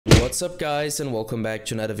What's up guys, and welcome back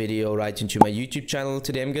to another video right into my YouTube channel.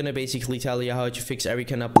 Today I'm gonna basically tell you how to fix every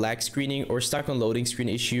kind of black screening or stuck on loading screen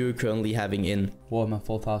issue you're currently having in Warhammer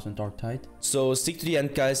 4000 Darktide. So stick to the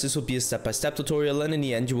end guys, this will be a step-by-step tutorial, and in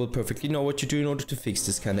the end you will perfectly know what to do in order to fix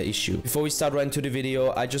this kind of issue. Before we start right into the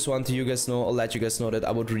video, I just want to let you guys know that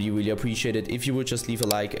I would really appreciate it if you would just leave a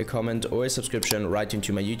like, a comment or a subscription right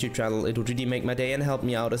into my YouTube channel. It would really make my day and help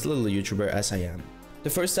me out as a little YouTuber as I am. The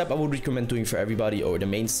first step I would recommend doing for everybody, or the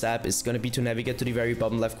main step, is going to be to navigate to the very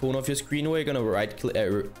bottom left corner of your screen, where you're going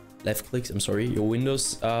to left click your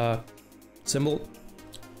Windows symbol,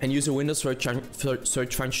 and use a Windows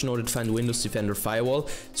search function in order to find Windows Defender Firewall.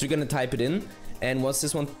 So you're going to type it in, and once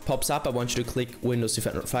this one pops up, I want you to click Windows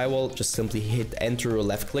Defender Firewall. Just simply hit enter or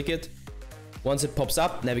left click it. Once it pops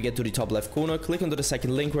up, navigate to the top left corner, click onto the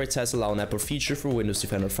second link where it says allow an app or feature for Windows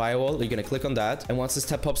Defender Firewall. You're gonna click on that, and once this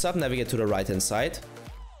tab pops up, navigate to the right hand side,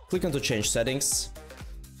 click onto change settings,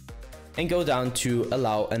 and go down to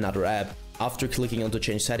allow another app. After clicking onto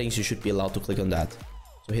change settings, you should be allowed to click on that.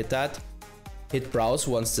 So hit that, hit browse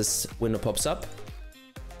once this window pops up.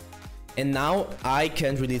 And now I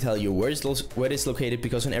can't really tell you where it's located,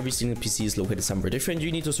 because on every single PC is located somewhere different.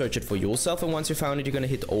 You need to search it for yourself, and once you found it, you're gonna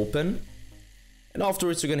hit open. And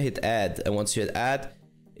afterwards you're gonna hit add, and once you hit add,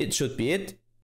 it should be it.